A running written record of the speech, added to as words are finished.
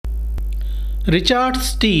Richard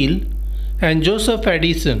Steele and Joseph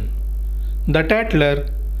Addison, the Tatler,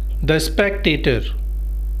 the Spectator.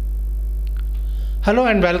 Hello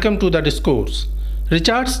and welcome to the discourse.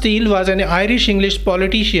 Richard Steele was an Irish-English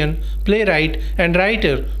politician, playwright and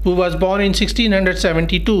writer who was born in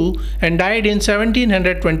 1672 and died in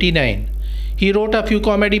 1729. He wrote a few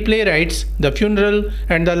comedy playwrights, The Funeral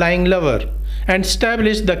and The Lying Lover, and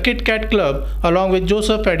established the Kitkat Club along with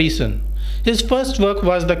Joseph Addison. His first work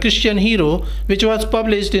was The Christian Hero, which was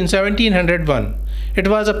published in 1701. It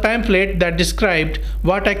was a pamphlet that described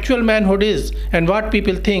what actual manhood is and what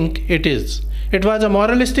people think it is. It was a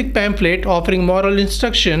moralistic pamphlet offering moral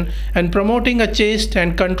instruction and promoting a chaste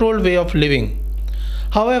and controlled way of living.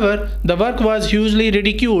 However, the work was hugely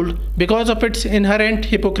ridiculed because of its inherent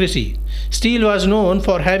hypocrisy. Steele was known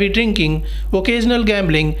for heavy drinking, occasional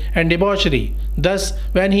gambling, and debauchery. Thus,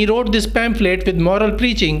 when he wrote this pamphlet with moral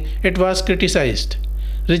preaching, it was criticized.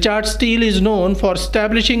 Richard Steele is known for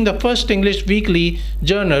establishing the first English weekly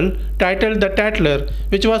journal titled The Tatler,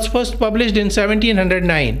 which was first published in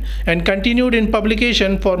 1709 and continued in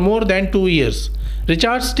publication for more than 2 years.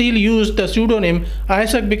 Richard Steele used the pseudonym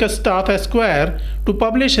Issac Bickerstaff Esquire to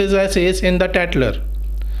publish his essays in The Tatler.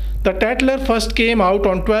 The Tatler first came out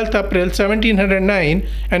on 12th April 1709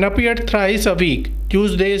 and appeared thrice a week,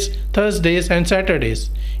 Tuesdays, Thursdays and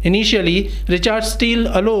Saturdays. Initially, Richard Steele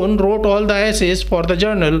alone wrote all the essays for the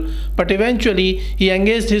journal, but eventually he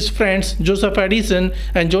engaged his friends Joseph Addison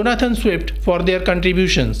and Jonathan Swift for their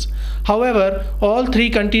contributions. However, all three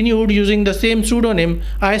continued using the same pseudonym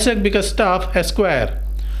Issac Bickerstaff Esquire.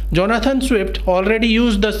 Jonathan Swift already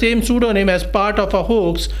used the same pseudonym as part of a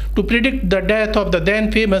hoax to predict the death of the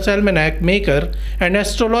then famous Almanac maker and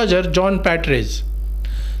astrologer John Partridge.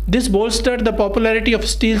 This bolstered the popularity of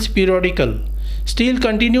Steele's periodical. Steele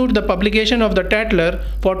continued the publication of the Tatler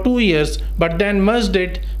for 2 years, but then merged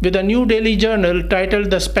it with a new daily journal titled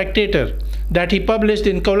The Spectator that he published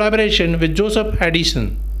in collaboration with Joseph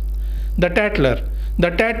Addison. The Tatler. The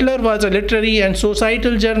Tatler was a literary and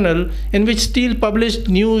societal journal in which Steele published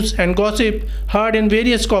news and gossip heard in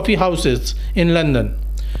various coffee houses in London.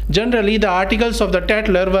 Generally, the articles of the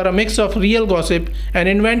Tatler were a mix of real gossip and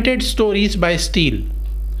invented stories by Steele.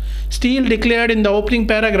 Steele declared in the opening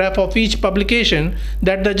paragraph of each publication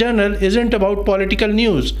that the journal isn't about political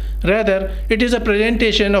news. Rather, it is a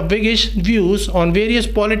presentation of Whiggish views on various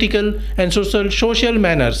political and social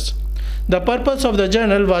matters. The purpose of the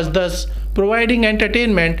journal was thus providing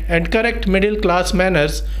entertainment and correct middle-class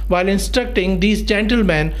manners while instructing these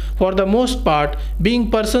gentlemen, for the most part being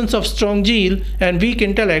persons of strong zeal and weak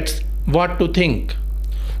intellects, what to think.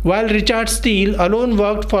 While Richard Steele alone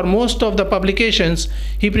worked for most of the publications,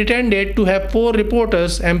 he pretended to have 4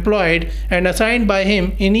 reporters employed and assigned by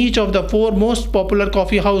him in each of the 4 most popular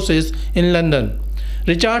coffee houses in London.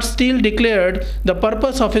 Richard Steele declared the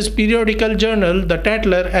purpose of his periodical journal, The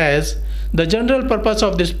Tatler, as the general purpose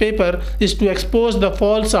of this paper is to expose the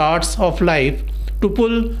false arts of life, to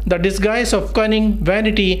pull the disguise of cunning,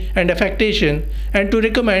 vanity, and affectation, and to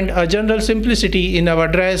recommend a general simplicity in our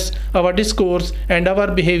dress, our discourse, and our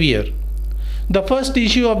behavior. The first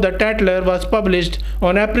issue of the Tatler was published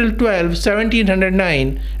on April 12,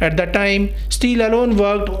 1709. At the time, Steele alone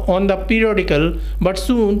worked on the periodical, but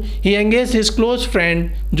soon he engaged his close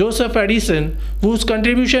friend Joseph Addison, whose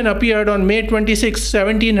contribution appeared on May 26,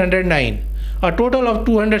 1709. A total of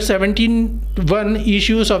 271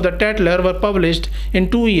 issues of the Tatler were published in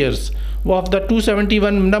 2 years. Of the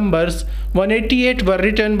 271 numbers, 188 were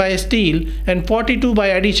written by Steele and 42 by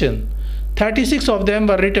Addison. 36 of them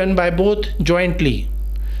were written by both jointly.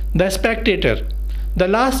 The Spectator. The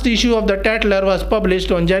last issue of the Tatler was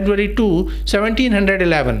published on January 2,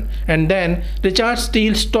 1711, and then Richard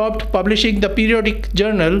Steele stopped publishing the periodic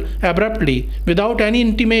journal abruptly, without any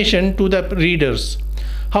intimation to the readers.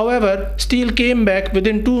 However, Steele came back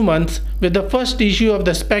within 2 months with the first issue of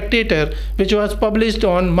the Spectator, which was published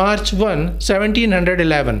on March 1,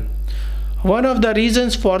 1711. One of the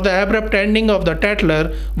reasons for the abrupt ending of the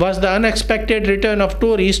Tatler was the unexpected return of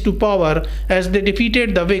Tories to power as they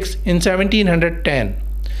defeated the Whigs in 1710.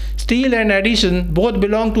 Steele and Addison both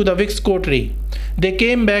belonged to the Whigs coterie. They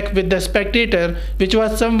came back with the Spectator, which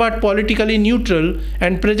was somewhat politically neutral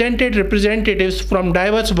and presented representatives from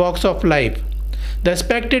diverse walks of life. The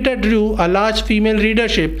Spectator drew a large female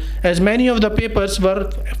readership, as many of the papers were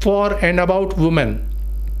for and about women.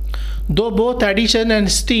 Though both Addison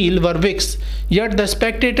and Steele were Whigs, yet the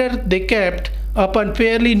Spectator they kept up a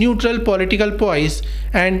fairly neutral political poise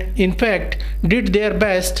and, in fact, did their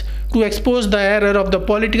best to expose the error of the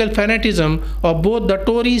political fanatism of both the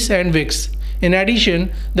Tories and Whigs. In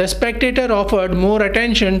addition, the Spectator offered more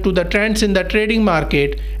attention to the trends in the trading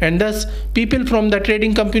market, and thus people from the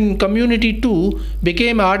trading community too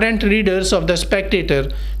became ardent readers of the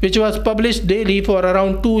Spectator, which was published daily for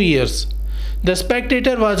around 2 years. The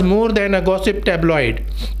Spectator was more than a gossip tabloid.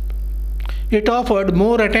 It offered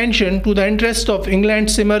more attention to the interests of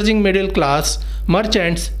England's emerging middle class,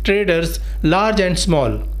 merchants, traders, large and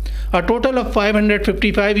small. A total of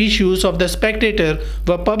 555 issues of the Spectator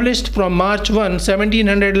were published from March 1,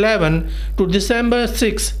 1711 to December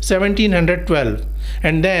 6, 1712,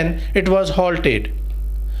 and then it was halted.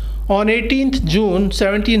 On 18th June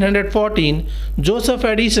 1714, Joseph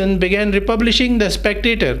Addison began republishing the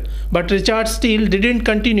Spectator, but Richard Steele didn't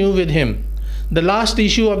continue with him. The last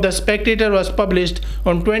issue of the Spectator was published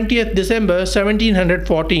on 20th December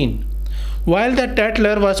 1714. While the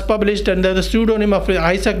Tattler was published under the pseudonym of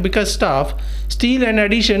Issac Bickerstaff, Steele and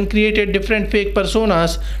Addison created different fake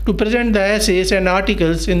personas to present the essays and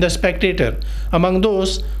articles in the Spectator. Among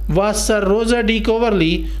those was Sir Roger de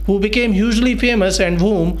Coverley, who became hugely famous and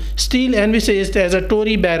whom Steele envisaged as a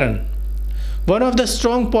Tory baron. One of the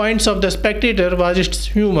strong points of the Spectator was its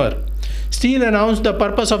humor. Steele announced the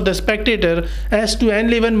purpose of the Spectator as to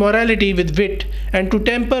enliven morality with wit and to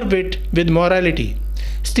temper wit with morality.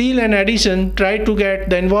 Steele and Addison tried to get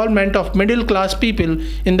the involvement of middle-class people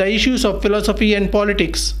in the issues of philosophy and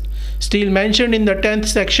politics. Steele mentioned in the 10th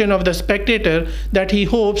section of the Spectator that he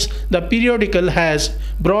hopes the periodical has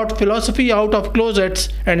brought philosophy out of closets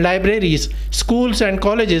and libraries, schools and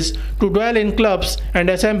colleges to dwell in clubs and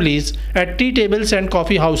assemblies, at tea tables and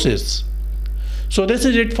coffee houses. So this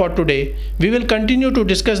is it for today. We will continue to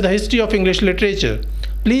discuss the history of English literature.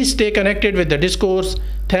 Please stay connected with the discourse.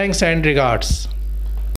 Thanks and regards.